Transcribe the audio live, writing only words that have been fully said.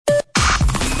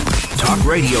Talk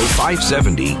Radio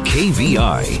 570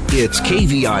 KVI. It's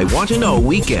KVI Want to Know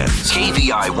Weekends.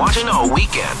 KVI Want to Know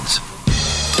Weekends.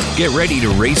 Get ready to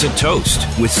raise a toast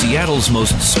with Seattle's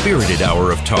most spirited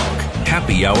hour of talk,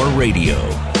 Happy Hour Radio.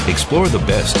 Explore the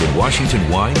best in Washington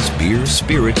wines, beers,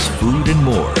 spirits, food, and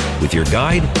more with your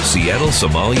guide, Seattle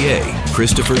sommelier,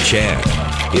 Christopher Chan.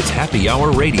 It's Happy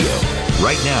Hour Radio,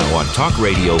 right now on Talk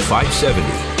Radio 570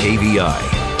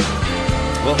 KVI.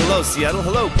 Well, hello, Seattle.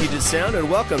 Hello, Puget Sound, and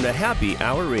welcome to Happy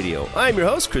Hour Radio. I'm your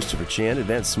host, Christopher Chan,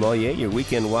 advanced sommelier, your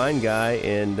weekend wine guy,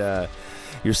 and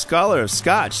your scholar of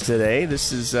Scotch today.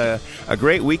 This is a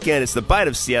great weekend. It's the Bite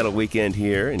of Seattle weekend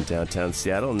here in downtown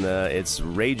Seattle, and it's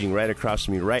raging right across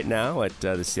from me right now at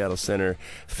the Seattle Center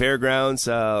Fairgrounds.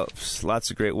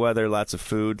 Lots of great weather, lots of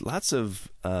food, lots of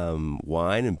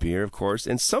wine and beer, of course,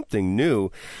 and something new,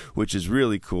 which is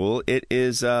really cool. It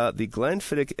is the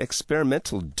Glenfiddich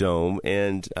Experimental Dome,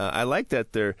 and I like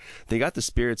that they got the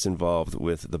spirits involved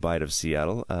with the Bite of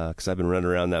Seattle, because I've been running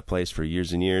around that place for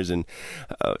years and years, and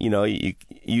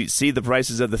you see the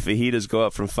prices of the fajitas go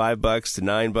up from $5 to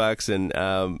 $9,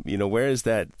 and where is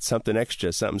that something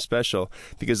extra, something special?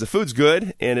 Because the food's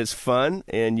good and it's fun,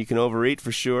 and you can overeat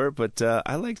for sure, but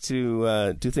I like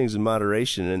to do things in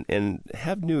moderation and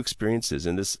have new experiences.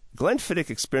 And this Glenfiddich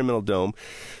Experimental Dome,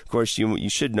 of course, you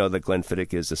should know that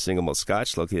Glenfiddich is a single malt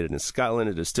Scotch located in Scotland,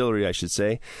 a distillery, I should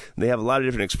say. They have a lot of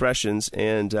different expressions,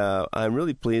 and I'm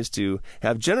really pleased to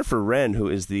have Jennifer Wren, who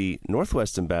is the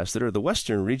Northwest Ambassador, the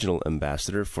Western Regional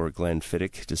Ambassador for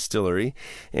Glenfiddich Distillery,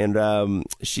 and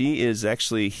she is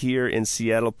actually here in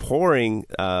Seattle pouring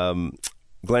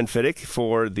Glenfiddich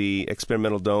for the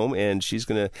Experimental Dome, and she's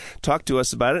going to talk to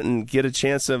us about it and get a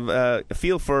chance of a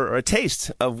feel for or a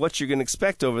taste of what you're going to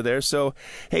expect over there. So,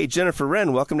 hey, Jennifer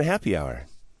Wren, welcome to Happy Hour.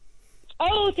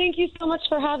 Oh, thank you so much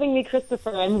for having me,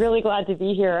 Christopher. I'm really glad to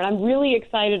be here, and I'm really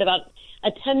excited about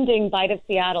attending Bite of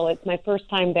Seattle. It's my first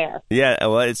time there. Yeah,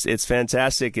 well, it's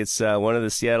fantastic. It's one of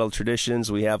the Seattle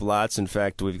traditions. We have lots. In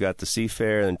fact, we've got the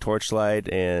Seafair and Torchlight,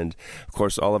 and of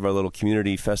course all of our little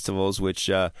community festivals, which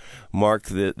mark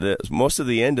the most of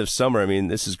the end of summer. I mean,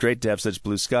 this is great to have such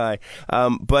blue sky.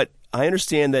 But I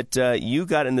understand that you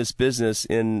got in this business,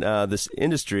 in this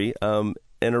industry, in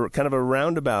a kind of a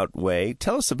roundabout way.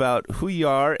 Tell us about who you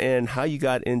are and how you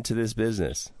got into this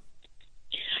business.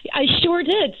 I sure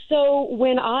did. So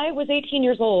when I was 18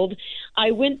 years old, I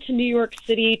went to New York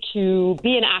City to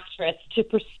be an actress, to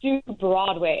pursue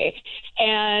Broadway.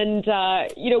 And,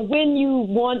 when you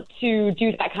want to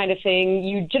do that kind of thing,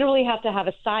 you generally have to have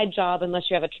a side job unless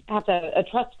you have a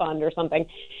trust fund or something.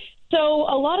 So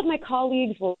a lot of my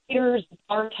colleagues were waiters,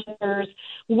 bartenders.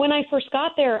 When I first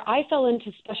got there, I fell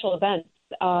into special events.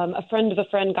 A friend of a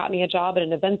friend got me a job at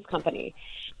an events company.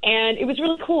 And it was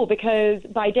really cool because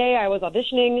by day I was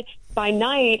auditioning. By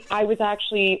night, I was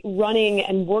actually running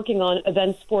and working on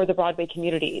events for the Broadway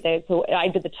community. So I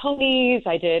did the Tonys.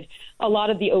 I did a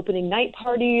lot of the opening night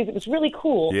parties. It was really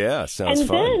cool. Yeah, sounds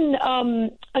fun. And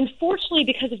then, unfortunately,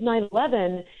 because of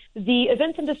 9/11, the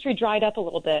events industry dried up a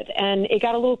little bit, and it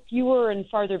got a little fewer and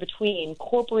farther between.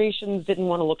 Corporations didn't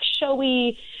want to look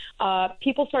showy.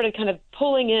 People started kind of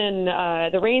pulling in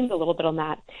the reins a little bit on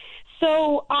that.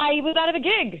 So I was out of a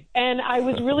gig, and I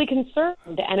was really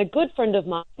concerned. And a good friend of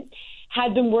mine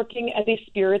had been working as a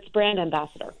spirits brand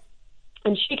ambassador.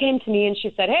 And she came to me and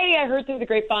she said, hey, I heard through the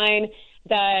grapevine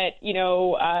that,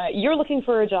 you're looking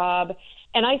for a job,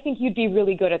 and I think you'd be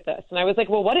really good at this. And I was like,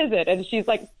 well, what is it? And she's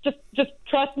like, just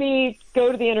trust me,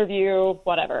 go to the interview,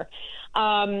 whatever.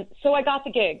 So I got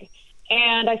the gig.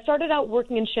 And I started out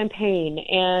working in Champaign,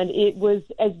 and it was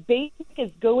as basic as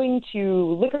going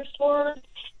to liquor stores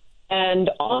and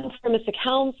on-premise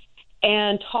accounts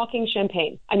and talking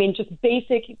champagne. I mean, just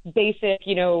basic,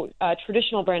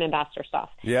 traditional brand ambassador stuff.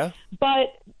 Yeah.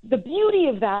 But the beauty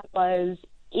of that was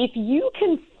if you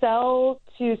can sell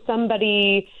to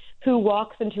somebody who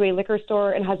walks into a liquor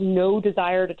store and has no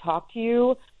desire to talk to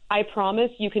you, I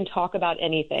promise you can talk about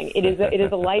anything. It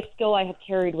is a life skill I have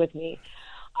carried with me.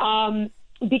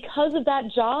 Because of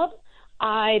that job,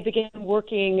 I began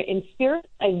working in spirits.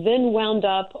 I then wound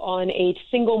up on a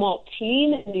single malt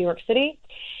teen in New York City.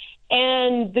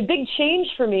 And the big change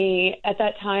for me at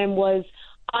that time was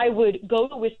I would go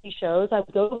to whiskey shows, I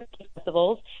would go to whiskey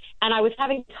festivals, and I was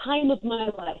having the time of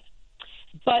my life.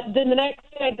 But then the next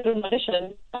day I did an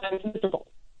audition, I was miserable.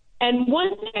 And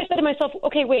one day I said to myself,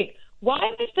 okay, wait, why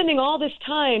am I spending all this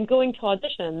time going to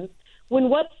auditions when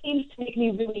what seems to make me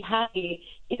really happy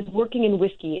is working in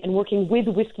whiskey and working with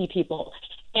whiskey people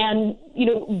and,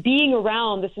 being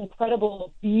around this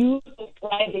incredible, beautiful,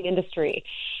 thriving industry.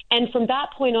 And from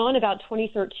that point on, about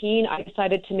 2013, I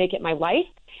decided to make it my life.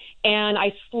 And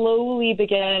I slowly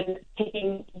began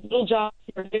taking little jobs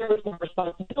here and there with more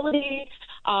responsibility.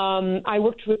 I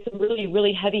worked with some really,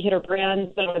 really heavy hitter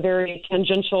brands that are very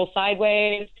tangential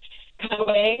sideways kind of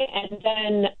way. And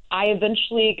then I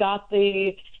eventually got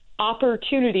the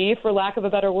opportunity, for lack of a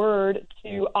better word,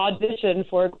 to audition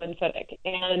for Glenfiddich.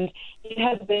 And it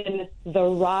has been the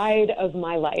ride of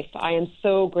my life. I am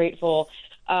so grateful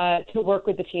to work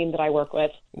with the team that I work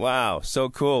with. Wow, so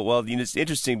cool. Well, it's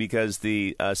interesting because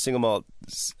the single malt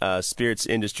spirits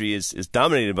industry is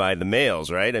dominated by the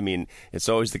males, right? I mean, it's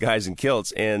always the guys in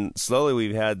kilts, and slowly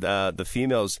we've had the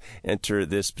females enter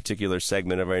this particular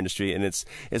segment of our industry, and it's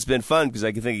been fun because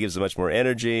I think it gives them much more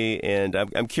energy. And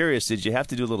I'm curious, did you have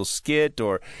to do a little skit,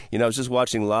 or I was just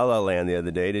watching La La Land the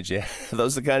other day? Did you? Are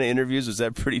those the kind of interviews? Was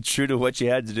that pretty true to what you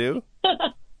had to do?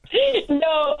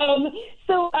 No,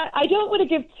 so I don't want to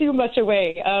give too much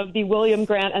away of the William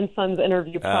Grant and Sons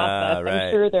interview process. Right.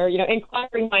 I'm sure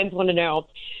inquiring minds want to know.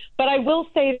 But I will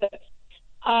say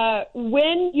that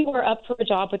when you are up for a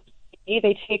job with me,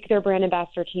 they take their brand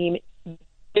ambassador team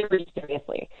very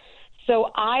seriously.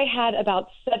 So I had about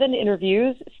 7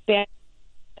 interviews spanning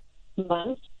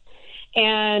months.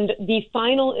 And the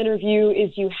final interview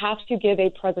is you have to give a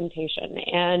presentation.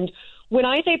 And when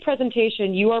I say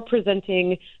presentation, you are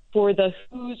presenting for the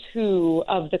who's who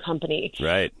of the company.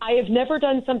 Right. I have never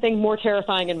done something more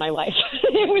terrifying in my life.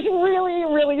 It was really,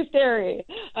 really scary,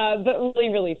 but really,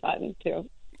 really fun, too.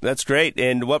 That's great.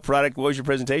 And what was your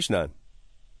presentation on?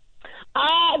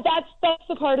 That's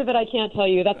the part of it I can't tell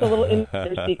you. That's a little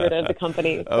insider secret of the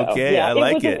company. So, okay, yeah, I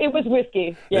like it. It was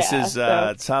whiskey. This is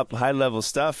top high-level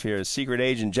stuff here. Secret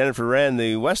agent Jennifer Wren,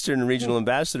 the Western Regional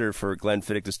Ambassador for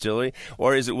Glenfiddich Distillery.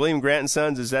 Or is it William Grant &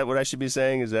 Sons? Is that what I should be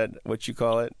saying? Is that what you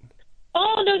call it?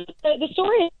 Oh, no, the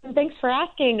story, thanks for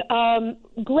asking.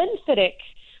 Glenfiddich,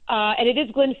 and it is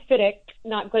Glenfiddich,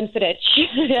 not Glenfiddich.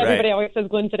 Everybody always says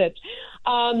Glenfiddich,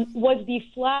 was the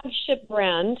flagship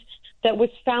brand that was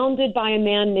founded by a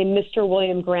man named Mr.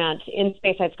 William Grant in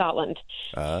Speyside, Scotland.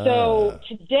 So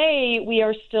today we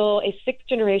are still a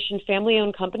 6th-generation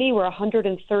family-owned company. We're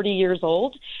 130 years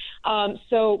old.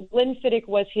 So Glenfiddich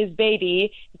was his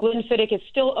baby. Glenfiddich is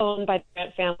still owned by the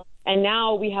Grant family. And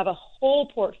now we have a whole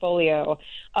portfolio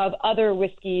of other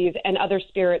whiskeys and other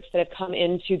spirits that have come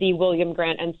into the William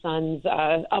Grant & Sons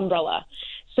umbrella.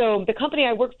 So the company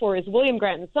I work for is William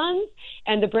Grant & Sons,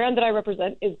 and the brand that I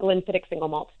represent is Glenfiddich Single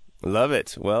Malt. Love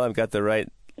it. Well, I've got the right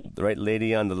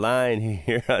lady on the line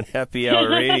here on Happy Hour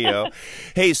Radio.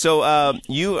 Hey, so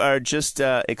you are just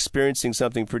experiencing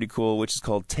something pretty cool, which is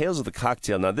called Tales of the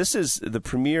Cocktail. Now, this is the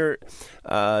premier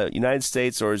United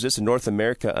States, or is this a North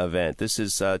America event? This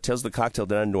is Tales of the Cocktail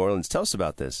down in New Orleans. Tell us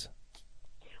about this.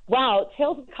 Wow,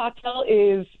 Tales of the Cocktail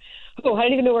is, I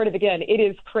don't even know where to begin. It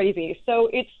is crazy. So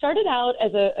it started out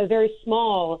as a very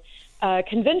small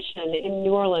convention in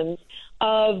New Orleans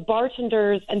of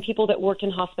bartenders and people that worked in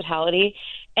hospitality.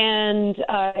 And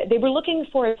they were looking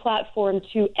for a platform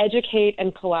to educate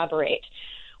and collaborate.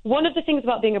 One of the things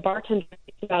about being a bartender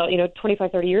about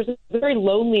 25, 30 years, it's a very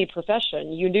lonely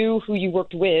profession. You knew who you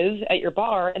worked with at your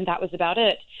bar, and that was about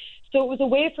it. So it was a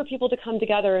way for people to come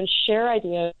together and share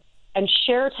ideas and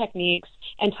share techniques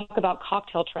and talk about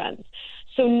cocktail trends.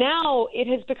 So now it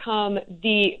has become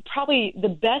probably the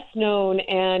best known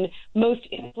and most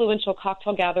influential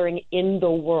cocktail gathering in the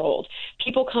world.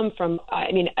 People come from,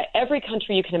 every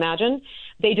country you can imagine.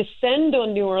 They descend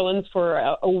on New Orleans for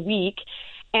a week,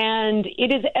 and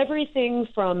it is everything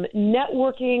from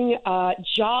networking,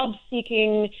 job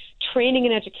seeking, training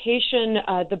and education.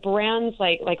 The brands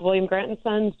like William Grant &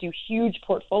 Sons do huge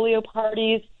portfolio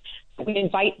parties. We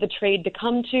invite the trade to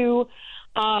come to.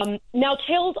 Now,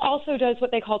 Tales also does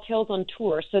what they call Tales on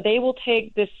Tour. So they will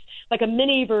take this, like a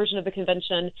mini version of the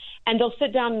convention, and they'll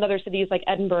sit down in other cities like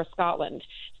Edinburgh, Scotland.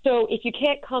 So if you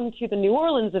can't come to the New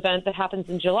Orleans event that happens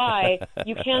in July,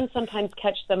 you can sometimes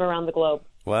catch them around the globe.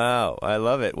 Wow, I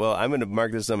love it. Well, I'm going to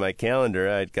mark this on my calendar.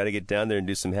 I've got to get down there and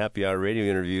do some Happy Hour radio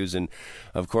interviews. And,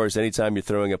 of course, anytime you're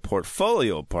throwing a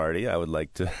portfolio party, I would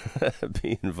like to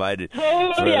be invited for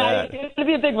that. It's going to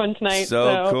be a big one tonight.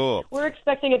 So cool. We're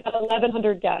expecting about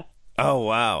 1,100 guests. Oh,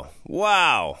 wow.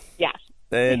 Wow. Yeah.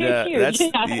 And huge.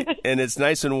 And it's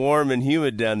nice and warm and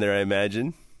humid down there, I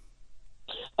imagine.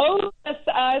 Oh, yes.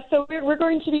 So we're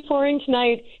going to be pouring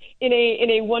tonight in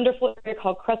a wonderful area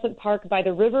called Crescent Park by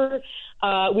the river.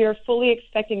 We are fully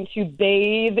expecting to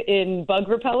bathe in bug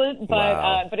repellent,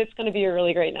 but it's going to be a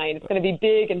really great night. It's going to be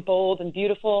big and bold and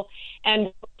beautiful,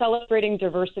 and celebrating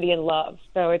diversity and love.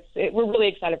 So we're really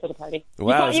excited for the party.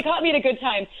 Wow. You caught me at a good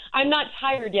time. I'm not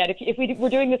tired yet. If we were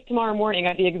doing this tomorrow morning,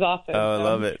 I'd be exhausted. Oh,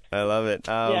 I love it.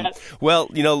 Yeah. Well,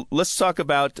 let's talk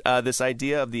about this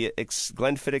idea of the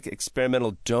Glenfiddich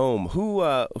Experimental Dome. Who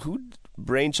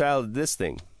brainchilded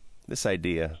this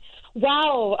idea?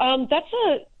 Wow,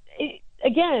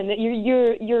 again,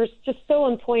 you're just so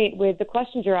on point with the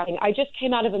questions you're asking. I just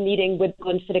came out of a meeting with the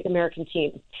Glenfiddich American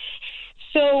team.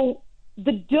 So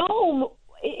the Dome,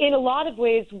 in a lot of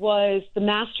ways, was the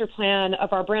master plan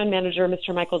of our brand manager,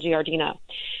 Mr. Michael Giardina.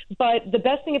 But the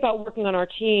best thing about working on our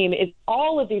team is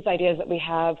all of these ideas that we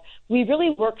have, we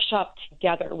really workshop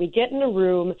together. We get in a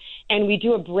room and we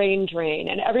do a brain drain,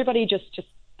 and everybody just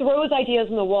throws ideas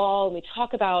on the wall, and we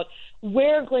talk about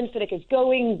where Glenfiddich is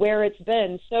going, where it's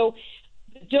been. So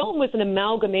the Dome was an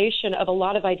amalgamation of a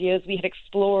lot of ideas we had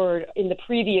explored in the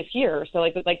previous year, so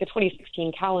like the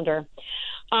 2016 calendar.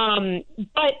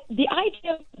 But the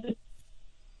idea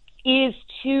is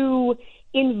to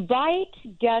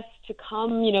invite guests to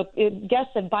come,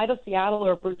 guests at Vital Seattle,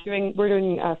 or we're doing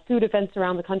food events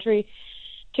around the country,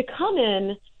 to come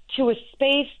in to a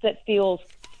space that feels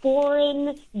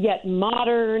foreign yet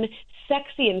modern,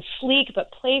 sexy and sleek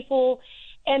but playful,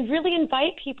 and really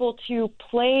invite people to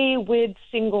play with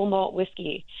single malt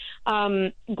whiskey.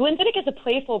 Glenfiddich is a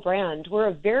playful brand. We're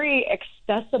a very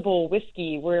accessible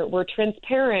whiskey. We're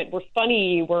transparent. We're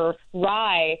funny. We're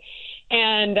rye.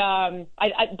 And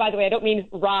by the way, I don't mean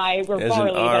rye. We're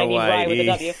barley, but I mean rye with a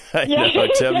W. I know,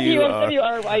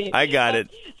 W-R-Y-E. I got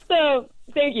it. So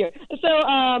thank you.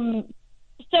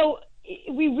 So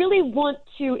we really want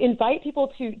to invite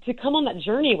people to come on that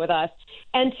journey with us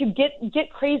and to get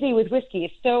crazy with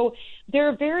whiskey. So there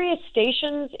are various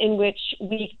stations in which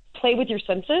we play with your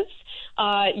senses.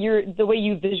 The way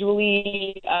you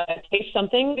visually taste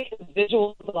something, because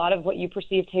visual is a lot of what you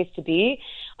perceive taste to be.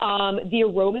 The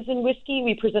aromas in whiskey,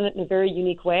 we present it in a very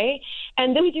unique way.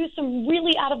 And then we do some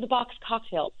really out-of-the-box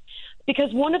cocktails.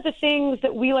 Because one of the things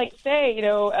that we like to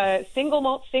say, single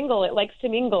malt single, it likes to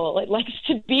mingle, it likes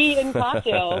to be in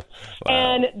cocktails. Wow.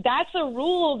 And that's a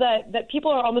rule that people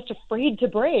are almost afraid to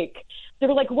break.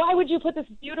 They're like, why would you put this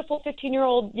beautiful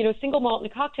 15-year-old, single malt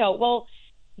in a cocktail? Well,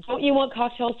 don't you want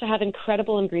cocktails to have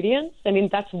incredible ingredients? I mean,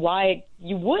 that's why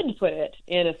you would put it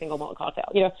in a single malt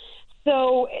cocktail,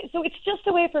 So it's just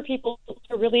a way for people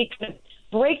to really kind of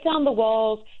break down the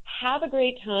walls, have a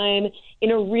great time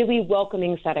in a really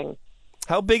welcoming setting.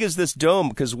 How big is this dome?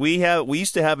 Because we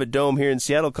used to have a dome here in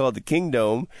Seattle called the King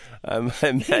Dome. I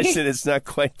imagine it's not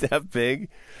quite that big.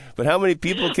 But how many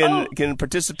people can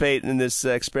participate in this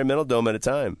experimental dome at a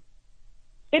time?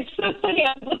 It's so funny.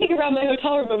 I'm looking around my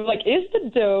hotel room. I'm like, is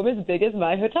the dome as big as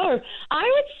my hotel room? I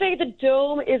would say the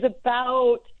dome is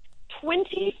about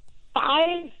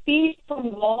 25 feet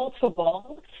from wall to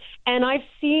wall. And I've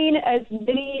seen as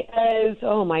many as,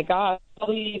 oh my God,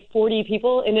 probably 40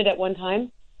 people in it at one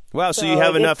time. Wow, so you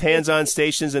have enough hands-on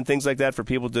stations and things like that for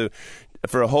people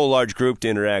for a whole large group to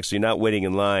interact, so you're not waiting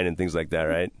in line and things like that,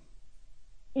 right?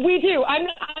 We do. I'm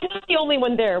not the only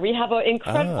one there. We have an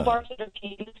incredible bartender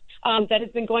team that has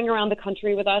been going around the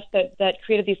country with us that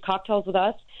created these cocktails with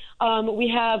us. We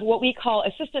have what we call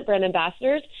assistant brand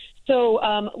ambassadors, so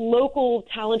local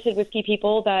talented whiskey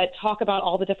people that talk about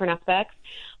all the different aspects.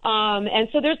 And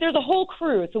so there's a whole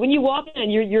crew. So when you walk in,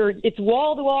 it's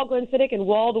wall-to-wall Glenfiddich and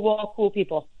wall-to-wall cool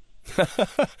people.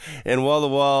 And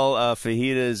wall-to-wall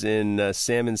fajitas and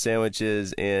salmon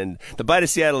sandwiches, and the Bite of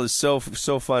Seattle is so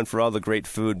fun for all the great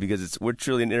food, because we're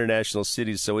truly an international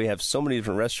city, so we have so many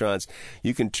different restaurants.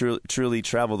 You can truly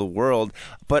travel the world,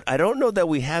 but I don't know that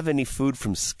we have any food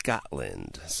from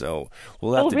Scotland, so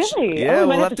we'll have really?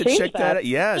 We'll have to check that out.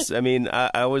 Yes, I mean I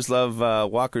always love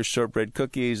Walker's shortbread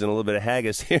cookies and a little bit of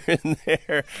haggis here and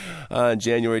there on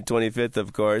January 25th,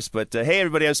 of course. But hey,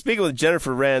 everybody, I'm speaking with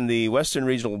Jennifer Wren, the Western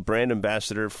Regional Brand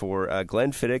Ambassador for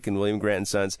Glenfiddich and William Grant &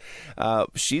 Sons.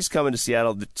 She's coming to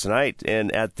Seattle tonight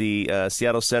and at the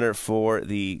Seattle Center for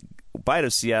the Bite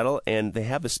of Seattle, and they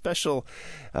have a special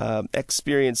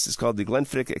experience. It's called the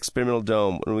Glenfiddich Experimental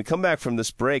Dome. When we come back from this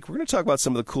break, we're going to talk about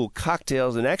some of the cool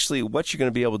cocktails and actually what you're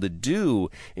going to be able to do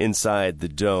inside the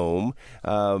dome.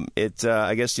 I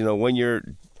guess,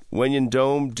 when in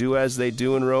Dome, do as they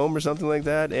do in Rome, or something like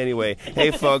that. Anyway,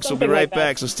 hey, folks, we'll be right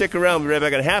back. So stick around. We'll be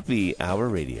right back on Happy Hour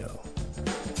Radio.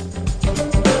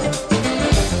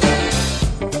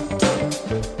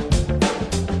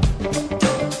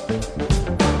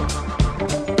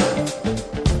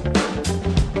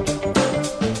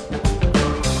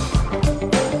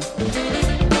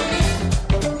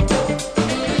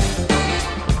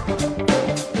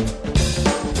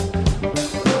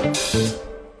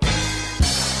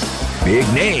 Big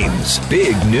names,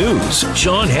 big news.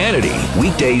 Sean Hannity,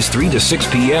 weekdays 3 to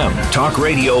 6 p.m. Talk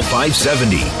Radio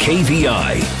 570,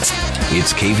 KVI.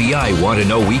 It's KVI Want to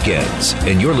Know Weekends,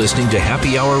 and you're listening to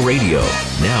Happy Hour Radio.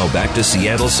 Now back to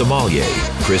Seattle sommelier,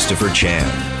 Christopher Chan.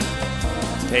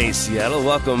 Hey, Seattle,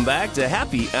 welcome back to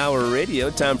Happy Hour Radio.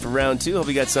 Time for round two. Hope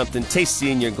you got something tasty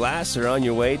in your glass or on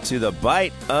your way to the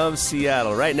Bite of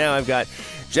Seattle. Right now, I've got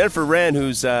Jennifer Wren,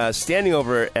 who's standing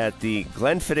over at the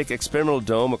Glenfiddich Experimental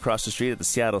Dome across the street at the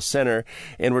Seattle Center,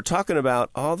 and we're talking about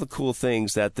all the cool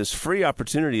things that this free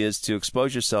opportunity is to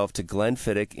expose yourself to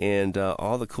Glenfiddich and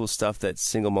all the cool stuff that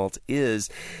single malt is.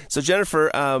 So,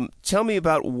 Jennifer, tell me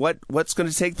about what's going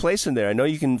to take place in there. I know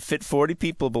you can fit 40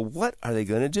 people, but what are they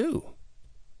going to do?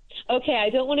 Okay, I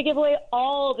don't want to give away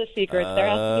all the secrets. There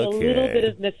has to be a little bit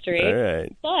of mystery. All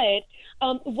right.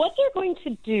 But what they're going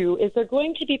to do is they're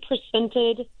going to be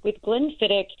presented with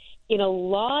Glenfiddich in a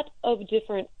lot of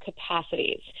different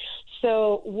capacities.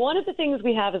 So one of the things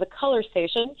we have is a color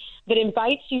station that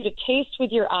invites you to taste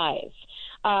with your eyes.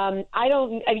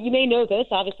 You may know this.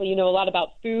 Obviously, you know a lot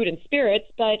about food and spirits,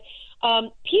 but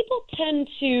people tend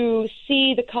to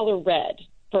see the color red,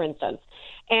 for instance,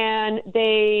 and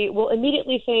they will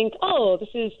immediately think, oh, this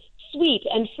is sweet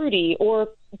and fruity, or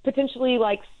potentially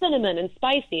like cinnamon and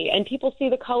spicy. And people see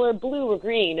the color blue or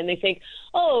green, and they think,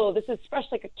 oh, this is fresh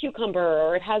like a cucumber,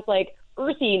 or it has like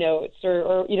earthy notes,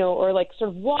 or like sort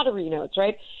of watery notes,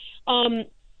 right?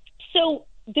 So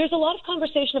there's a lot of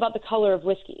conversation about the color of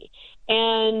whiskey.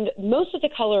 And most of the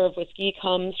color of whiskey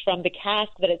comes from the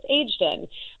cask that it's aged in.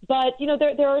 But,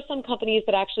 there are some companies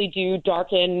that actually do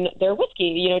darken their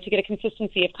whiskey, to get a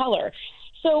consistency of color.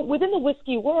 So within the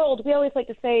whiskey world, we always like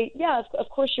to say, yeah, of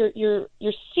course you're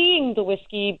seeing the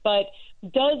whiskey, but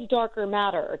does darker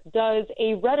matter? Does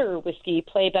a redder whiskey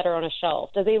play better on a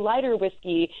shelf? Does a lighter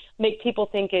whiskey make people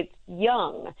think it's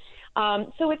young?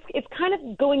 So it's kind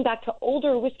of going back to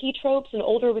older whiskey tropes and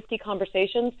older whiskey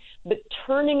conversations, but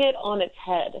turning it on its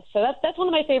head. So that's one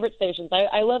of my favorite stations.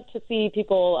 I love to see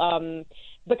people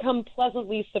become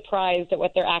pleasantly surprised at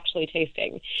what they're actually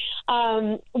tasting.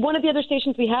 One of the other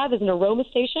stations we have is an aroma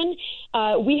station.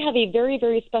 We have a very,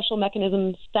 very special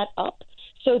mechanism set up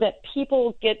so that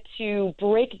people get to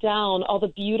break down all the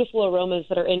beautiful aromas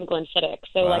that are in Glenfiddich.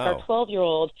 So like our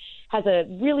 12-year-old has a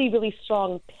really, really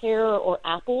strong pear or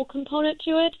apple component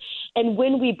to it. And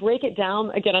when we break it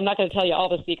down, again, I'm not going to tell you all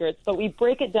the secrets, but we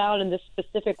break it down in this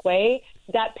specific way,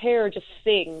 that pear just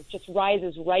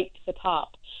rises right to the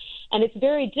top. And it's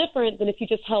very different than if you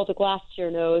just held a glass to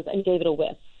your nose and gave it a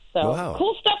whiff. So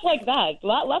cool stuff like that.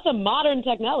 Lots of modern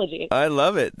technology. I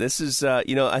love it. This is,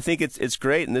 I think it's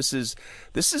great, and this is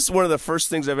one of the first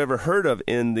things I've ever heard of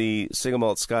in the single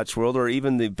malt Scotch world, or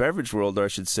even the beverage world, I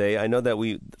should say. I know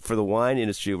that for the wine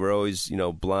industry, we're always,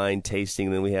 blind tasting,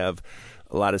 and then we have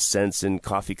a lot of scents in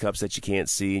coffee cups that you can't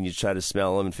see, and you try to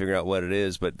smell them and figure out what it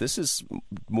is. But this is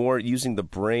more using the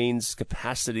brain's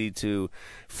capacity to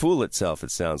fool itself,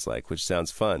 it sounds like, which sounds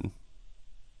fun.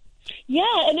 Yeah,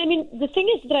 and I mean, the thing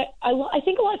is that I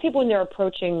think a lot of people, when they're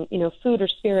approaching, food or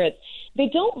spirits, they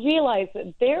don't realize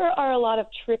that there are a lot of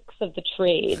tricks of the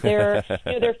trade. There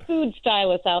are food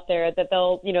stylists out there that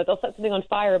they'll set something on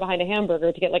fire behind a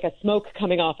hamburger to get like a smoke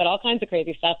coming off it, all kinds of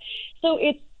crazy stuff. So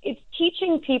it's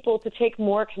teaching people to take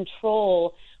more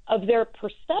control of their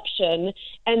perception,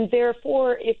 and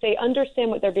therefore, if they understand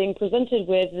what they're being presented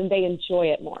with, then they enjoy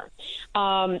it more.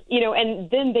 And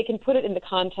then they can put it in the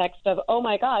context of, oh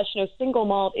my gosh, single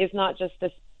malt is not just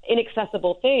this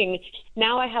inaccessible thing.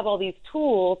 Now I have all these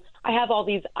tools, I have all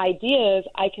these ideas,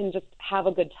 I can just have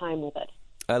a good time with it.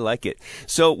 I like it.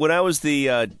 So when I was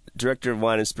the director of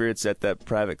wine and spirits at that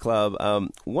private club,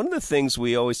 one of the things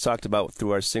we always talked about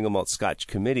through our single malt Scotch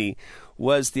committee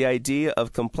was the idea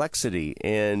of complexity.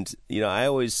 And,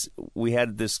 we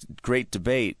had this great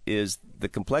debate, is the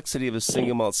complexity of a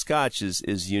single malt Scotch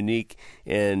is unique,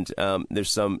 and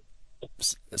there's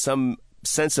some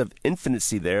sense of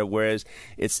infinity there, whereas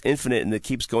it's infinite and it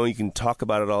keeps going. You can talk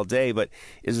about it all day, but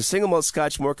is a single malt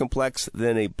Scotch more complex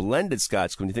than a blended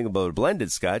Scotch? When you think about a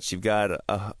blended Scotch, you've got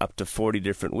up to 40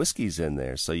 different whiskeys in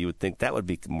there, so you would think that would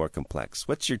be more complex.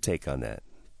 What's your take on that?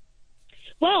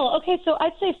 Well, okay, so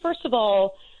I'd say, first of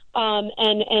all,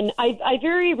 and I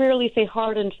very rarely say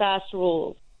hard and fast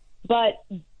rules, but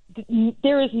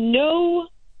there is no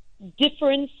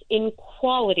difference in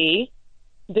quality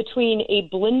between a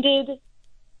blended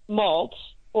malt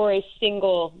or a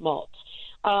single malt.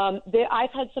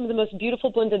 I've had some of the most beautiful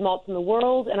blended malts in the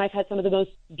world, and I've had some of the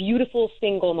most beautiful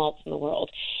single malts in the world.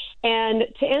 And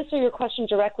to answer your question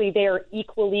directly, they are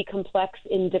equally complex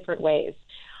in different ways.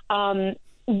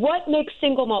 What makes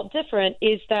single malt different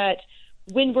is that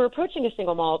when we're approaching a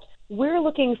single malt, we're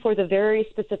looking for the very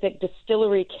specific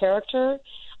distillery character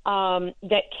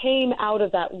that came out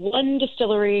of that one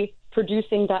distillery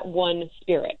producing that one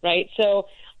spirit, right? So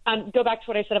go back to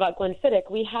what I said about Glenfiddich.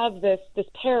 We have this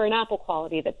pear and apple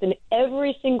quality that's in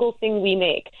every single thing we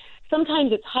make.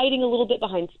 Sometimes it's hiding a little bit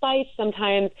behind spice.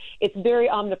 Sometimes it's very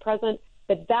omnipresent.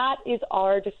 But that is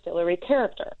our distillery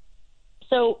character.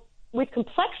 So with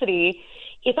complexity,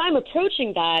 if I'm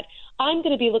approaching that, I'm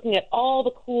going to be looking at all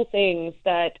the cool things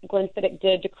that Glenfiddich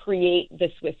did to create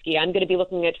this whiskey. I'm going to be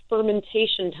looking at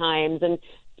fermentation times and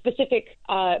specific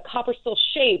copper still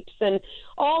shapes and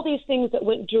all these things that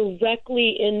went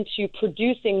directly into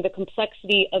producing the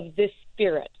complexity of this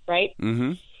spirit, right?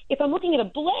 Mm-hmm. If I'm looking at a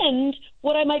blend,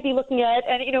 what I might be looking at,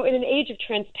 and in an age of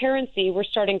transparency, we're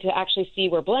starting to actually see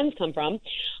where blends come from.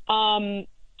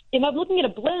 If I'm looking at a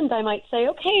blend, I might say,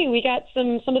 okay, we got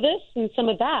some of this and some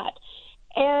of that.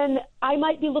 And I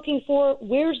might be looking for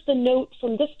where's the note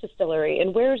from this distillery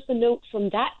and where's the note from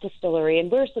that distillery and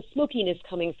where's the smokiness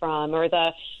coming from or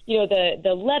the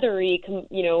leathery,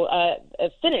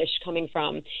 finish coming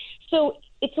from. So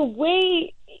it's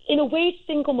in a way,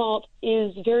 single malt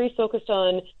is very focused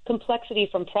on complexity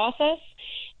from process,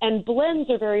 and blends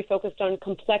are very focused on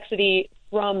complexity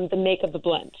from the make of the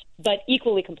blend, but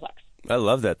equally complex. I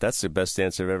love that. That's the best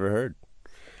answer I've ever heard.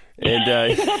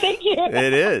 And thank you.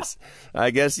 It is. I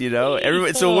guess,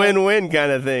 it's a win-win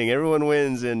kind of thing. Everyone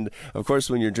wins. And, of course,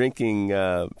 when you're drinking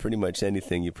pretty much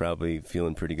anything, you're probably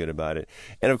feeling pretty good about it.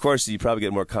 And, of course, you probably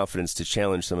get more confidence to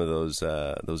challenge some of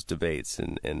those debates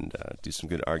and do some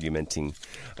good argumenting.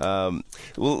 Well,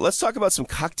 let's talk about some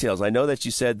cocktails. I know that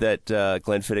you said that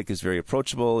Glenfiddich is very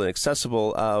approachable and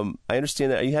accessible. I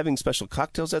understand that. Are you having special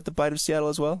cocktails at the Bite of Seattle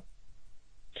as well?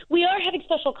 We are having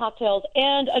special cocktails,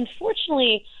 and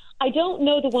unfortunately, I don't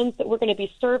know the ones that we're going to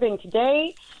be serving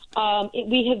today.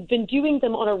 We have been doing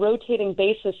them on a rotating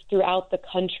basis throughout the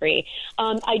country.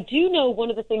 I do know one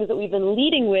of the things that we've been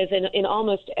leading with in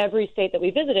almost every state that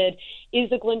we visited is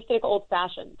the Glenfiddich Old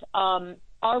Fashioned.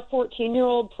 Our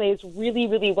 14-year-old plays really,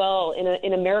 really well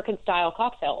in American-style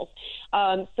cocktails.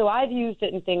 So I've used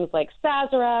it in things like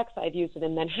Sazeracs. I've used it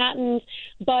in Manhattans.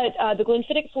 But the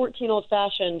Glenfiddich 14 Old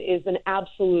Fashioned is an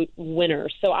absolute winner.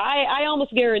 So I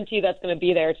almost guarantee that's going to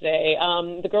be there today.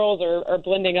 The girls are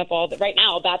blending up right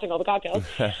now, batching all the cocktails.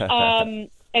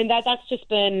 And that's just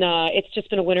been it's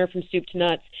just been a winner from soup to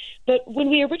nuts. But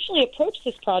when we originally approached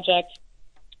this project,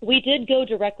 we did go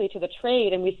directly to the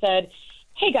trade and we said,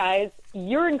 hey guys,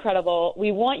 you're incredible.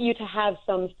 We want you to have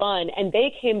some fun. And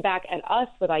they came back at us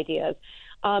with ideas.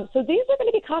 So these are going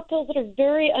to be cocktails that are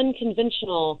very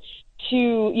unconventional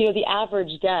to, the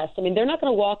average guest. I mean, they're not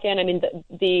going to walk in. I mean,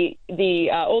 the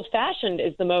Old Fashioned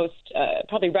is the most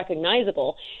probably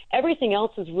recognizable. Everything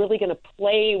else is really going to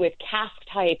play with cask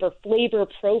type or flavor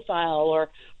profile or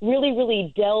really,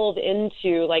 really delve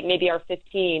into like maybe our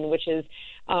 15, which is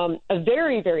a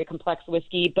very, very complex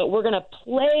whiskey, but we're going to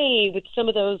play with some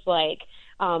of those like,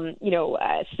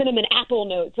 cinnamon apple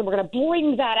notes, and we're going to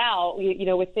bring that out,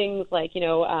 with things like,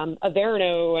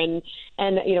 Averno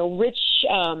and rich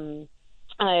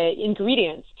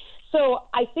ingredients. So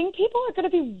I think people are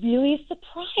going to be really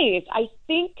surprised. I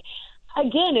think,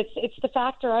 again, it's the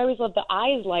factor. I always love the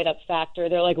eyes light up factor.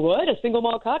 They're like, what, a single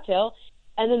malt cocktail?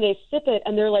 And then they sip it,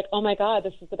 and they're like, oh, my God,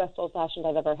 this is the best old-fashioned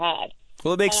I've ever had.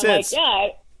 Well, it makes sense.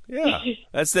 Like, yeah,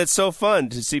 that's so fun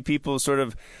to see people sort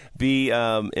of be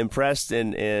impressed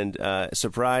and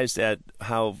surprised at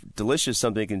how delicious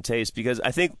something can taste. Because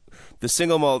I think the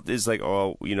single malt is like,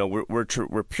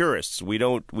 we're purists. We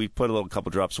put a couple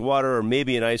drops of water or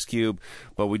maybe an ice cube,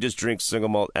 but we just drink single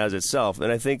malt as itself.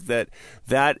 And I think that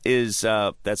is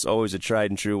that's always a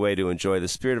tried and true way to enjoy the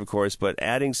spirit, of course. But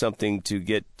adding something to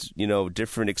get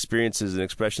different experiences and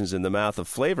expressions in the mouth of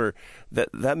flavor,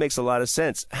 that makes a lot of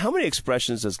sense. How many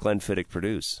expressions does Glenfiddich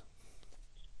produce?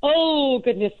 Oh,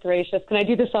 goodness gracious. Can I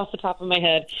do this off the top of my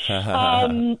head?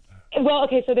 Well,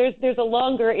 okay, so there's a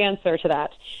longer answer to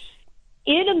that.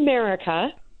 In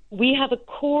America, we have a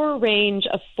core range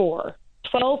of 4,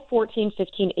 12, 14,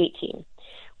 15, 18.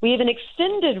 We have an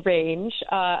extended range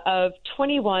of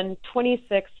 21,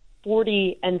 26,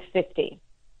 40, and 50,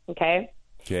 okay?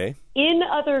 Okay. In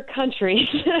other countries,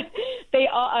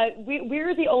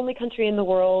 we're the only country in the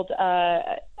world,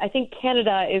 I think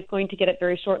Canada is going to get it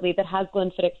very shortly, that has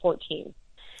Glenfiddich 14.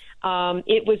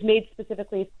 It was made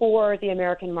specifically for the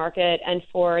American market and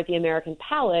for the American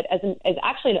palate as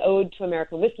actually an ode to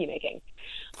American whiskey making.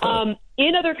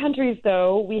 In other countries,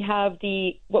 though, we have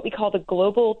what we call the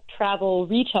Global Travel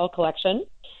Retail Collection.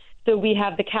 So we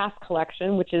have the Cask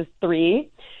Collection, which is 3.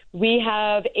 We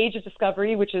have Age of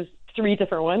Discovery, which is 3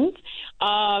 different ones.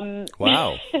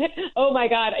 Wow. Oh my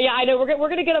God. Yeah, I know. We're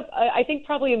going to get up, I think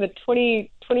probably in the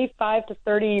 25 to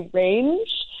 30 range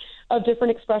of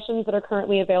different expressions that are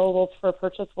currently available for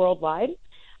purchase worldwide.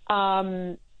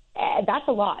 That's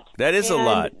a lot. That is a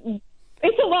lot.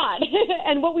 It's a lot.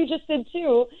 And what we just did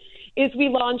too is we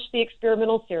launched the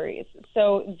experimental series.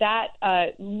 So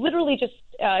that literally just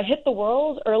hit the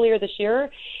world earlier this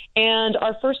year. And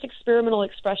our first experimental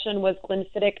expression was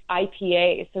Glenfiddich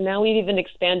IPA. So now we've even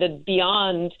expanded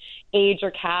beyond age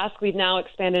or cask. We've now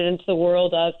expanded into the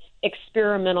world of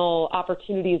experimental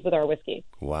opportunities with our whiskey.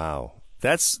 Wow.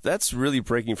 That's really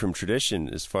breaking from tradition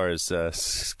as far as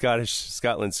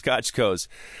Scotland Scotch goes.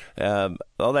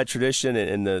 All that tradition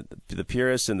and the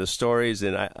purists and the stories,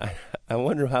 and I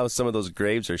wonder how some of those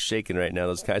graves are shaking right now.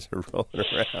 Those guys are rolling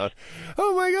around.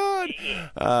 Oh my God!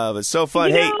 But so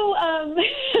fun.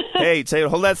 Hey, tell you,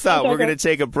 hold that thought. We're going to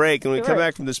take a break, and when we come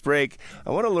back from this break,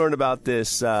 I want to learn about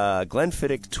this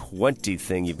Glenfiddich 20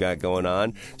 thing you've got going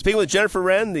on. Speaking with Jennifer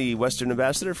Wren, the Western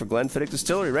Ambassador for Glenfiddich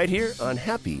Distillery, right here on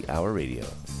Happy Hour Radio.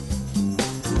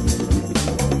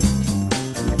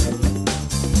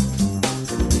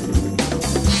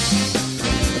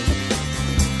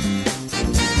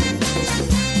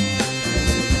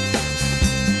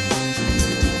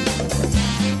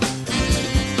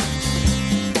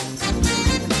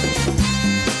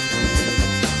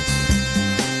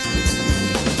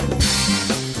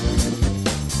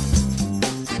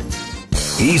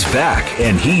 He's back,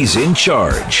 and he's in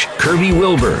charge. Kirby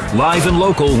Wilbur, live and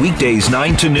local, weekdays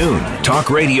 9 to noon.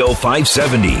 Talk Radio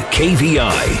 570,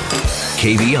 KVI.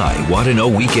 KVI Want to Know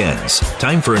Weekends.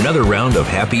 Time for another round of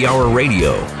Happy Hour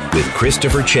Radio with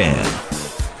Christopher Chan.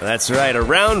 That's right. A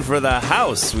round for the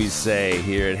house, we say,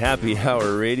 here at Happy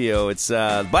Hour Radio. It's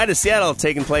Bite of Seattle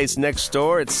taking place next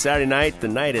door. It's Saturday night. The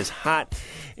night is hot.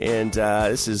 And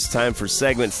this is time for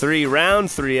segment 3,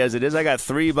 round 3 as it is. I got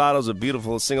 3 bottles of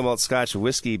beautiful single malt Scotch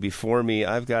whiskey before me.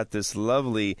 I've got this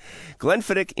lovely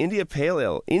Glenfiddich Indian Pale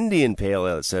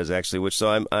Ale, it says actually, which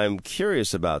so I'm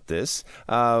curious about this.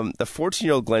 The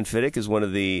 14-year-old Glenfiddich is one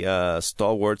of the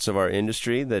stalwarts of our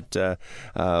industry that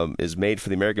is made for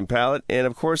the American palate. And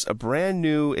of course, a brand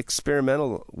new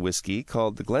experimental whiskey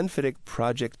called the Glenfiddich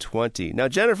Project 20. Now,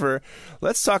 Jennifer,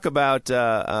 let's talk about,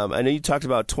 I know you talked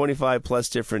about 25 plus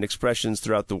different expressions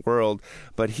throughout the world,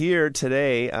 but here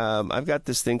today I've got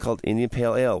this thing called Indian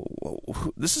Pale Ale.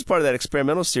 This is part of that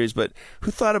experimental series, but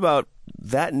who thought about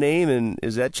that name, and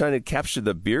is that trying to capture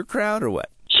the beer crowd or what?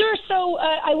 Sure. So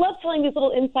I love telling these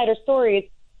little insider stories.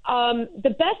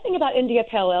 The best thing about India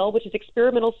Pale Ale, which is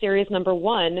experimental series number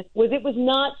 1, was it was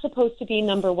not supposed to be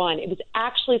number 1. It was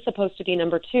actually supposed to be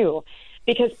number 2.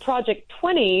 Because Project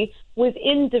 20 was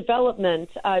in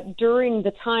development during the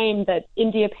time that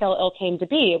India Pale Ale came to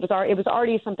be. It was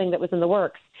already something that was in the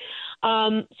works.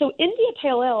 So India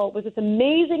Pale Ale was this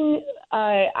amazing,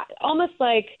 almost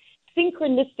like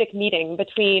synchronistic meeting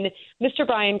between Mr.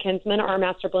 Brian Kinsman, our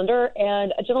master blender,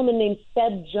 and a gentleman named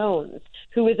Seb Jones,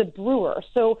 who is a brewer.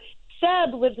 So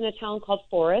Seb lives in a town called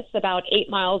Forest, about 8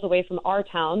 miles away from our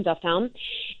town, Dufftown.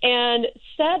 And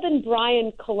Seb and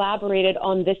Brian collaborated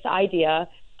on this idea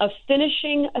of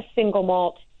finishing a single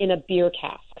malt in a beer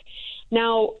cask.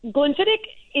 Now, Glenfiddich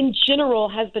in general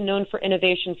has been known for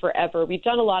innovation forever. We've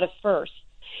done a lot of firsts.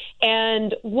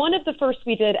 And one of the firsts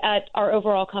we did at our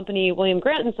overall company, William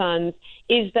Grant & Sons,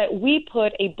 is that we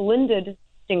put a blended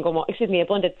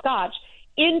Scotch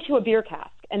into a beer cask.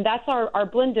 And that's our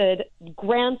blended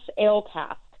Grant's Ale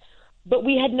cask. But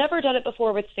we had never done it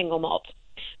before with single malt.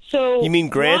 So you mean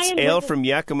Grant's Ale from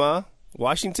Yakima,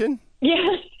 Washington? Yeah,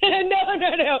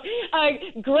 no.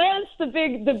 Grant's the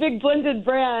big blended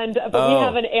brand, but we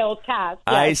have an ale cask.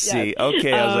 Yes, I see. Yes.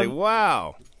 Okay, I was like,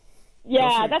 wow.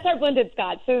 Yeah, that's our blended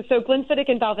Scotch. So Glenfiddich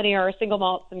and Balvenie are our single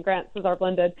malts, and Grant's is our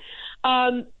blended.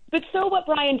 But so what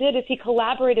Brian did is he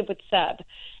collaborated with Seb.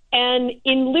 And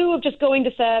in lieu of just going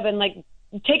to Seb and like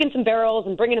taking some barrels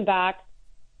and bringing them back,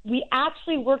 we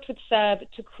actually worked with Seb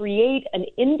to create an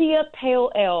India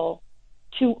Pale Ale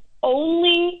to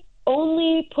only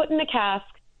put in a cask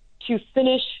to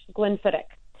finish Glenfiddich.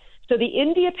 So the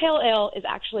India Pale Ale is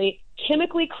actually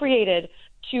chemically created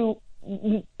to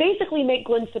basically make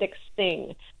Glenfiddich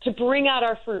sting, to bring out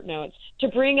our fruit notes, to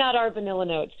bring out our vanilla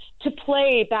notes, to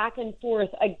play back and forth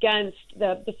against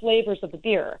the flavors of the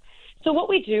beer. So what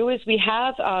we do is we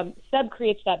have Seb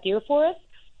creates that beer for us.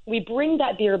 We bring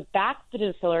that beer back to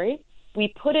the distillery.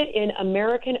 We put it in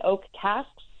American oak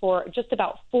casks for just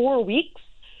about 4 weeks.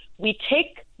 We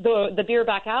take the beer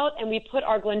back out, and we put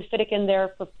our Glenfiddich in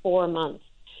there for 4 months.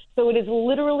 So it is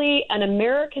literally an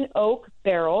American oak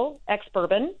barrel,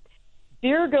 ex-bourbon.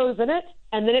 Beer goes in it.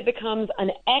 and then it becomes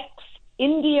an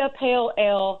ex-India Pale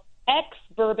Ale,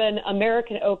 ex-Bourbon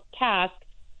American Oak cask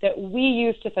that we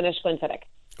use to finish Glenfiddich.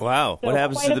 Wow. So what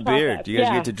happens to the beer? Do you guys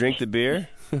get to drink the beer?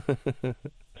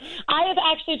 I have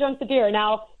actually drunk the beer.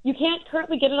 Now, you can't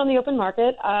currently get it on the open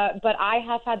market, but I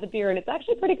have had the beer, and it's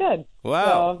actually pretty good.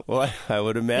 Wow. So, well, I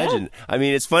would imagine. Yeah. I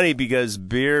mean, it's funny because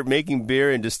making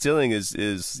beer and distilling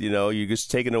is you're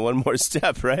just taking it one more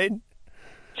step, right?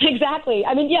 Exactly.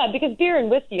 I mean, yeah, because beer and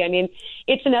whiskey, I mean,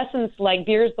 it's in essence like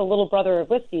beer's the little brother of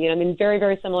whiskey. I mean, very,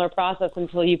 very similar process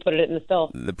until you put it in the still.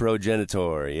 The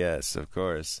progenitor, yes, of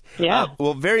course. Yeah.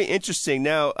 Well, very interesting.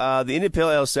 Now, the India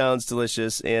Pale Ale sounds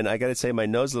delicious, and I got to say my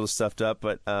nose is a little stuffed up,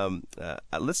 but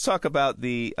let's talk about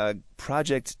the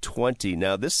Project 20.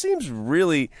 Now, this seems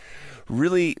really,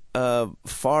 really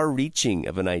far-reaching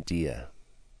of an idea.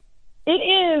 It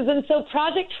is, and so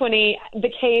Project 20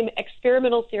 became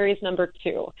Experimental Series number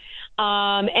 2.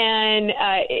 For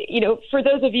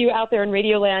those of you out there in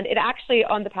Radioland, it actually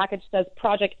on the package says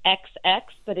Project XX,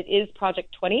 but it is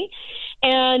Project 20.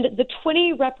 And the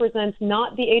 20 represents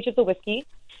not the age of the whiskey,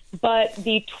 but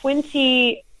the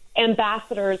 20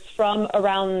 ambassadors from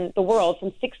around the world,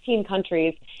 from 16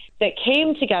 countries, that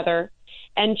came together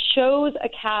and chose a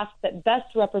cask that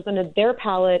best represented their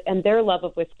palate and their love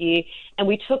of whiskey. And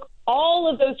we took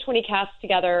all of those 20 casks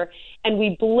together and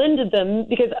we blended them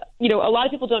because, a lot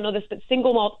of people don't know this, but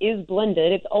single malt is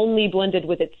blended. It's only blended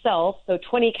with itself. So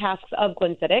 20 casks of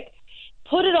Glenfiddich,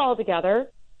 put it all together,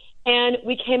 and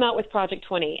we came out with Project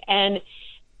 20. And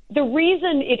the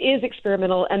reason it is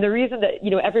experimental and the reason that,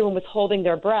 everyone was holding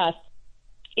their breath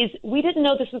is we didn't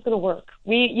know this was going to work.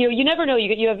 You never know.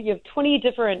 You have 20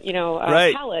 different,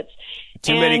 right. palettes.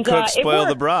 Too many cooks spoil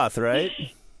the broth, right?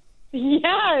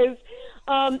 Yes.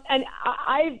 And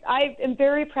I am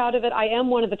very proud of it. I am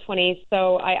one of the 20,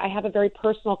 so I have a very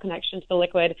personal connection to the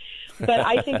liquid. But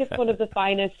I think it's one of the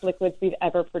finest liquids we've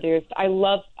ever produced. I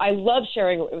love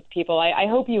sharing it with people. I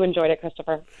hope you enjoyed it,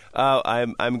 Christopher.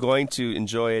 I'm going to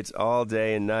enjoy it all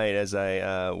day and night as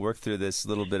I work through this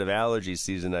little bit of allergy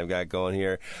season I've got going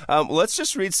here. Let's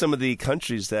just read some of the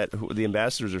countries that the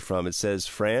ambassadors are from. It says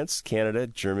France, Canada,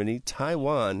 Germany,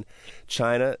 Taiwan,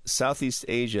 China, Southeast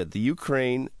Asia, the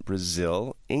Ukraine,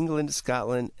 Brazil, England,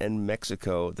 Scotland, and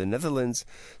Mexico, the Netherlands,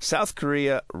 South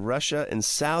Korea, Russia, and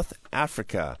South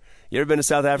Africa. You ever been to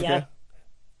South Africa?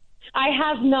 Yes. I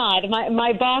have not.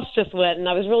 My boss just went, and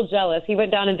I was real jealous. He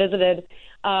went down and visited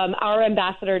our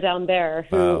ambassador down there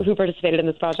who participated in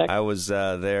this project. I was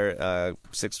there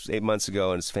 6-8 months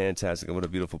ago, and it's fantastic. What a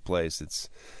beautiful place. It's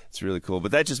really cool.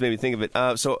 But that just made me think of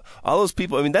it. So all those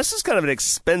people, I mean, that's just kind of an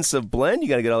expensive blend. You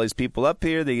got to get all these people up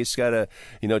here. They just got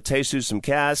to, taste through some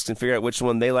casks and figure out which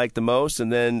one they like the most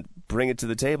and then bring it to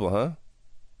the table, huh?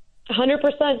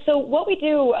 100%. So what we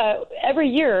do every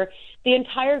year, the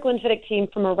entire Glenfiddich team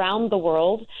from around the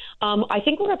world, I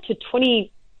think we're up to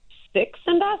 26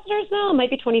 ambassadors now, it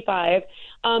might be 25.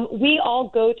 We all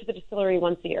go to the distillery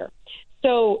once a year.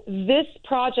 So this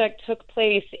project took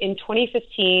place in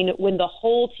 2015 when the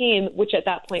whole team, which at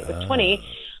that point was 20,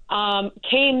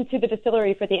 came to the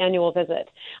distillery for the annual visit.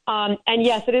 And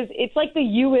yes, it's like the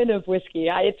UN of whiskey.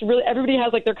 It's really, everybody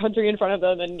has like their country in front of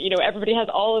them, and everybody has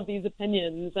all of these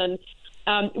opinions, and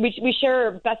we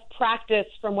share best practice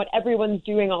from what everyone's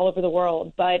doing all over the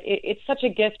world. But it's such a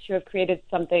gift to have created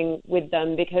something with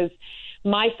them, because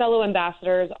my fellow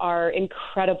ambassadors are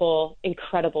incredible,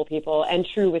 incredible people and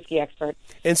true whiskey experts.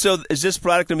 And so is this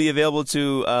product going to be available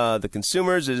to the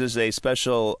consumers? Is this a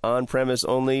special on-premise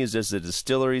only? Is this a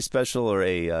distillery special or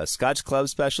a Scotch Club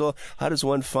special? How does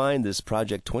one find this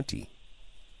Project 20?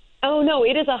 Oh, no,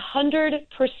 it is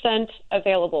 100%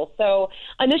 available. So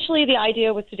initially the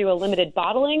idea was to do a limited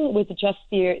bottling with just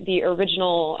the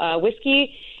original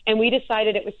whiskey, and we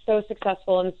decided it was so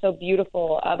successful and so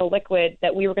beautiful of a liquid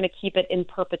that we were going to keep it in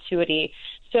perpetuity.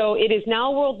 So it is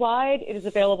now worldwide. It is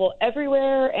available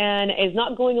everywhere and is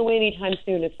not going away anytime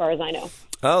soon, as far as I know.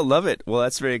 Oh, love it. Well,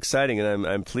 that's very exciting, and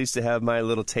I'm pleased to have my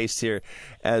little taste here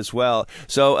as well.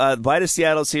 So, Bite of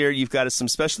Seattle's here. You've got some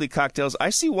specialty cocktails. I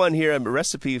see one here, a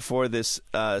recipe for this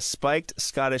spiked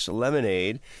Scottish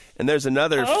lemonade, and there's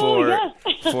another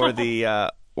for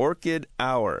the Orchid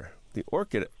Hour. The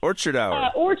Orchard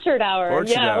Hour. Orchard Hour.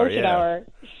 Orchard Hour.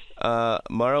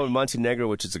 Amaro and Montenegro,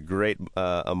 which is a great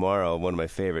Amaro, one of my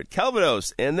favorite.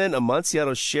 Calvados, and then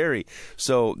Amontillado Sherry.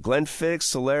 So, Glenfiddich,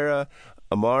 Solera,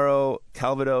 Amaro,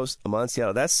 Calvados,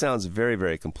 Amontillado. That sounds very,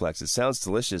 very complex. It sounds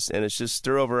delicious, and it's just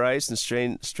stir over ice and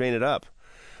strain it up.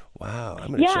 Wow,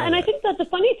 I'm gonna try and that. I think that the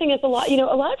funny thing is a lot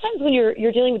of times when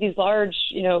you're dealing with these large,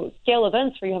 scale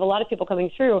events where you have a lot of people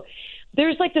coming through,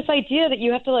 there's like this idea that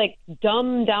you have to like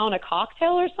dumb down a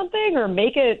cocktail or something or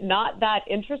make it not that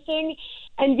interesting.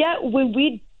 And yet when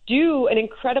we do an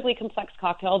incredibly complex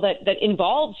cocktail that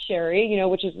involves sherry,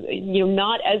 which is,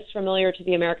 not as familiar to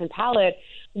the American palate,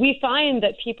 we find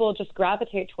that people just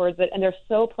gravitate towards it, and they're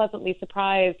so pleasantly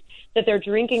surprised that they're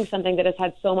drinking something that has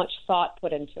had so much thought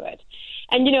put into it.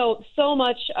 And, so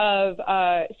much of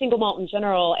single malt in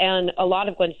general and a lot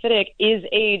of Glenfiddich is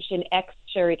aged in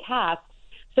ex-sherry casks.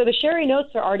 So the sherry notes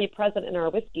are already present in our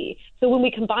whiskey. So when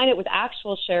we combine it with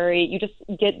actual sherry, you just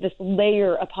get this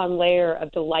layer upon layer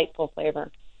of delightful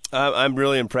flavor. I'm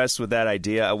really impressed with that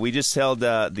idea. We just held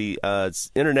the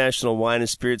International Wine and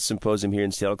Spirits Symposium here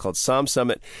in Seattle called Somm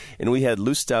Summit, and we had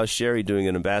Lustau Sherry doing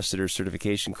an ambassador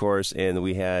certification course, and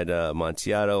we had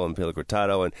Amontillado and Palo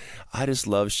Cortado, and I just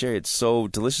love sherry. It's so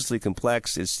deliciously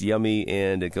complex, it's yummy,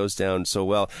 and it goes down so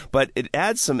well. But it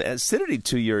adds some acidity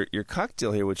to your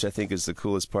cocktail here, which I think is the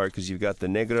coolest part, because you've got the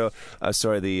Amaro,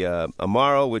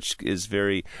 which is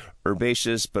very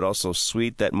herbaceous but also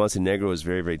sweet. That Montenegro is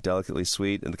very, very delicately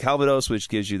sweet. And the Calvados, which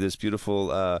gives you this beautiful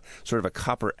sort of a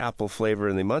copper apple flavor.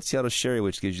 And the Amontillado Sherry,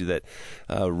 which gives you that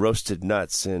roasted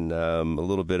nuts and a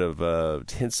little bit of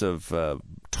hints of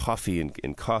toffee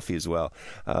and coffee as well.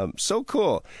 So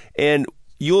cool. And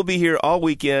you'll be here all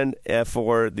weekend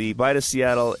for the Bite of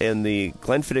Seattle and the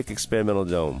Glenfiddich Experimental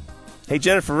Dome. Hey,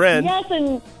 Jennifer Wren. Yes,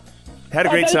 and had a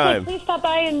great time. Please stop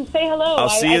by and say hello. I'll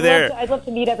see you there. I'd love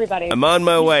to meet everybody. I'm on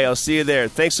my way. I'll see you there.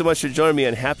 Thanks so much for joining me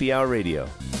on Happy Hour Radio.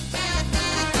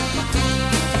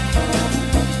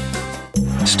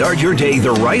 Start your day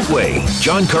the right way.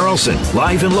 John Carlson,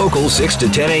 live and local, 6 to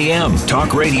 10 a.m.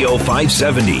 Talk Radio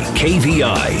 570,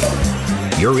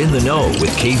 KVI. You're in the know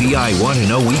with KVI Want to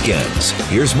Know Weekends.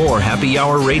 Here's more Happy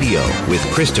Hour Radio with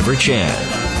Christopher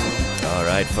Chan. All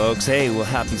right, folks. Hey, well,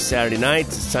 happy Saturday night.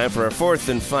 It's time for our fourth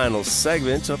and final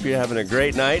segment. Hope you're having a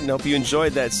great night, and hope you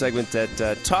enjoyed that segment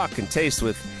at Talk and Taste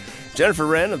with Jennifer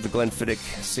Wren of the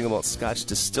Glenfiddich Single Malt Scotch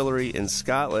Distillery in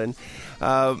Scotland.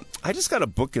 I just got a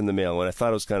book in the mail, and I thought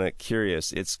it was kind of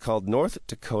curious. It's called North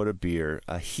Dakota Beer,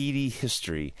 A Heady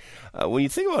History. When you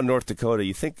think about North Dakota,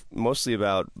 you think mostly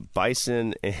about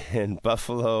bison and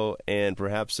buffalo and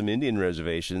perhaps some Indian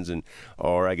reservations,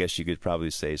 or I guess you could probably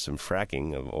say some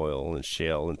fracking of oil and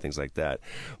shale and things like that.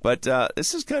 But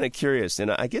this is kind of curious,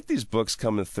 and I get these books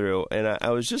coming through, and I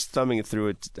was just thumbing through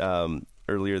it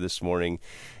earlier this morning.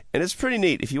 And it's pretty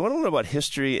neat. If you want to learn about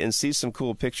history and see some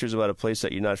cool pictures about a place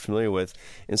that you're not familiar with,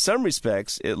 in some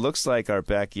respects, it looks like our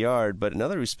backyard, but in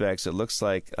other respects, it looks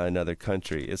like another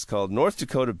country. It's called North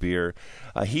Dakota Beer,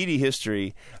 A Heady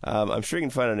History. I'm sure you can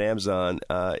find it on Amazon.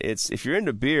 If you're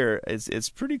into beer, it's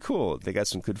pretty cool. They got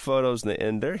some good photos,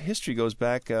 and their history goes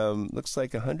back, looks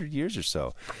like 100 years or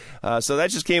so. So that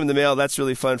just came in the mail. That's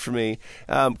really fun for me.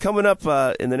 Coming up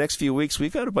in the next few weeks,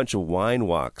 we've got a bunch of wine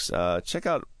walks. Check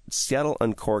out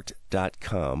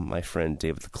SeattleUncorked.com. My friend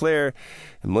David LeClaire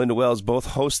and Melinda Wells both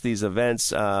host these events.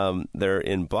 They're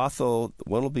in Bothell.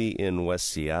 One will be in West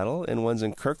Seattle, and one's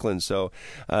in Kirkland. So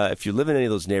if you live in any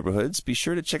of those neighborhoods, be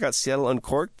sure to check out Seattle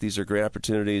Uncorked. These are great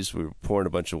opportunities. We're pouring a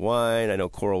bunch of wine. I know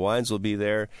Coral Wines will be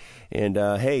there. And,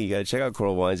 hey, you got to check out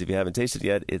Coral Wines if you haven't tasted it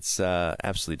yet. It's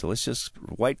absolutely delicious.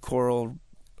 White coral,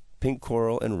 pink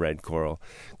coral, and red coral.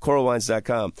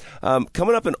 CoralWines.com.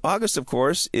 Coming up in August, of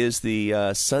course, is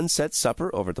the Sunset Supper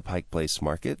over at the Pike Place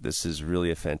Market. This is really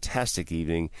a fantastic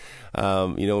evening.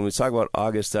 When we talk about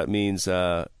August, that means,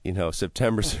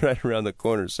 September's right around the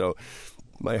corner. So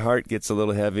my heart gets a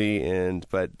little heavy,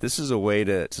 but this is a way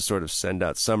to sort of send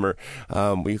out summer.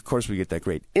 We get that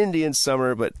great Indian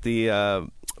summer, but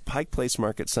the Pike Place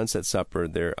Market Sunset Supper,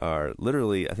 there are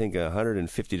literally, I think,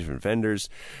 150 different vendors.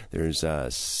 There's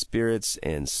spirits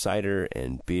and cider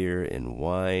and beer and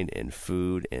wine and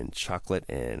food and chocolate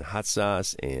and hot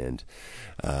sauce and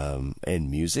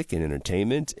music and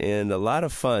entertainment and a lot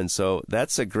of fun. So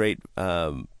that's a great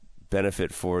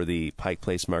benefit for the Pike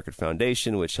Place Market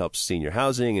Foundation, which helps senior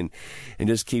housing and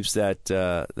just keeps that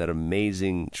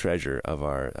amazing treasure of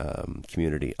our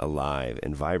community alive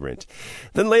and vibrant.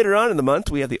 Then later on in the month,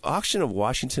 we have the Auction of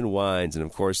Washington Wines, and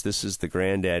of course, this is the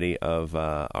granddaddy of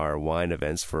our wine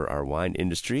events for our wine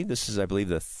industry. This is, I believe,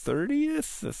 the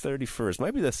 30th, the 31st,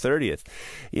 might be the 30th.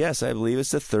 Yes, I believe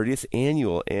it's the 30th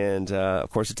annual, and of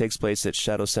course, it takes place at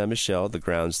Chateau Saint Michel, the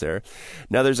grounds there.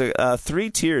 Now, there's 3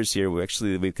 tiers here.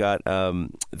 We've got got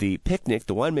the picnic,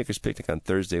 the Winemaker's Picnic on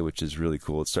Thursday, which is really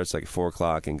cool. It starts like at 4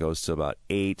 o'clock and goes to about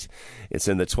 8. It's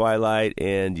in the twilight,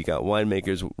 and you got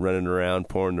winemakers running around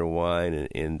pouring their wine,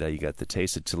 and you got the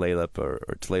Taste of Tulalip or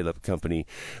Tulalip Company.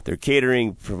 They're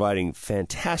catering, providing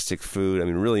fantastic food. I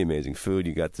mean, really amazing food.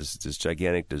 You got this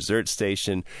gigantic dessert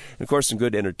station, and of course some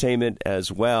good entertainment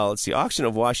as well. It's the auction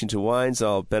of Washington wines.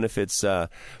 All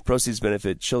proceeds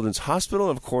benefit Children's Hospital,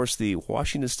 and of course the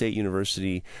Washington State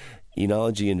University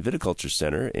Enology and Viticulture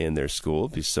Center in their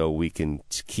school, so we can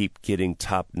keep getting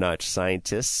top-notch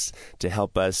scientists to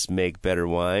help us make better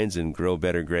wines and grow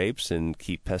better grapes and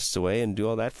keep pests away and do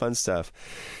all that fun stuff.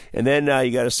 And then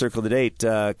you got to circle the date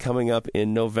coming up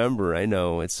in November. I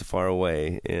know it's far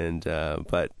away,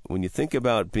 but when you think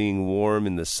about being warm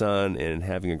in the sun and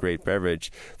having a great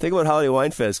beverage, think about Holiday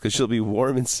Wine Fest, because you'll be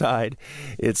warm inside.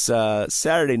 It's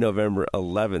Saturday, November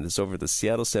 11th. It's over at the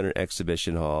Seattle Center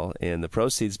Exhibition Hall, and the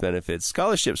proceeds benefit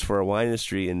scholarships for our wine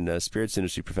industry and spirits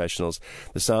industry professionals,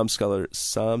 the Somm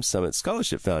Summit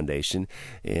Scholarship Foundation,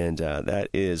 and that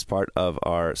is part of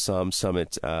our Somm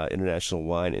Summit International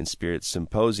Wine and Spirits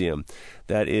Symposium.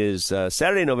 That is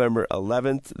Saturday, November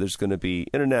 11th. There's going to be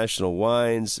international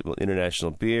wines,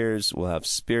 international beers, we'll have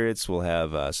spirits, we'll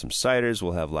have some ciders,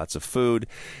 we'll have lots of food,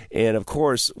 and of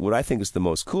course, what I think is the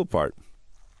most cool part,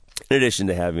 in addition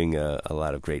to having a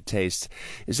lot of great taste,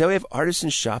 is that we have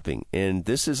artisan shopping. And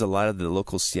this is a lot of the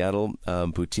local Seattle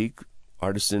boutique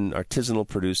artisanal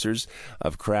producers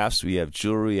of crafts. We have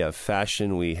jewelry, we have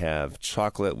fashion, we have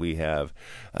chocolate, we have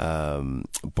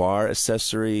bar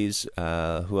accessories.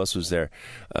 Who else was there?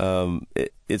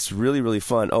 It's really, really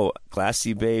fun. Oh,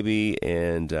 Glassy Baby,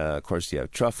 and of course you have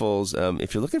truffles.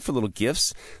 If you're looking for little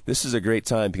gifts, this is a great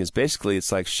time, because basically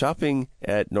it's like shopping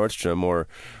at Nordstrom or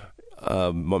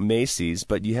Macy's,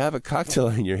 but you have a cocktail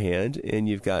in your hand and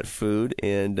you've got food,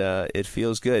 and it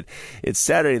feels good. It's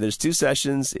Saturday. There's 2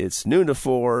 sessions. It's noon to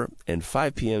 4 and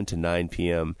 5 p.m. to 9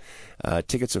 p.m.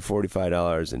 Tickets are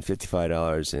 $45 and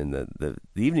 $55, and the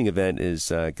evening event is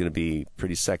going to be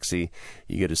pretty sexy.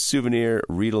 You get a souvenir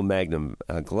Riedel Magnum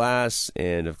glass,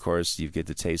 and of course you get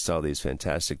to taste all these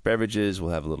fantastic beverages.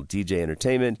 We'll have a little DJ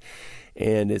entertainment,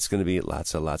 and it's going to be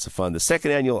lots of fun. The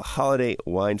second annual Holiday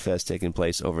Wine Fest taking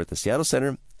place over at the Seattle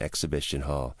Center Exhibition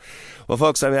Hall. Well,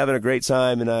 folks, I'm having a great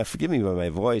time, and forgive me by my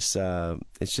voice.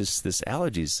 It's just this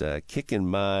allergy's kicking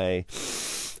my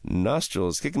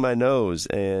nostrils, kicking my nose,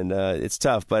 and it's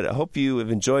tough, but I hope you have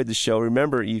enjoyed the show.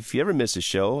 Remember, if you ever miss a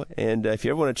show, and if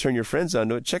you ever want to turn your friends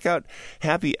onto it, check out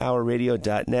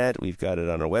happyhourradio.net. We've got it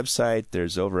on our website.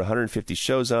 There's over 150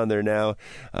 shows on there now.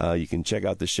 You can check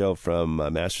out the show from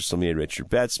Master Sommelier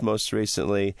Richard Betts most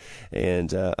recently,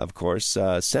 and of course,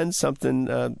 send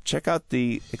something. Check out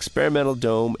the Experimental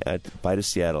Dome at Bite of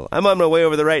Seattle. I'm on my way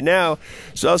over there right now,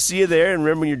 so I'll see you there. And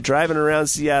remember, when you're driving around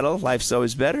Seattle, life's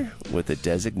always better with a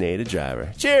designated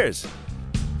driver. Cheers!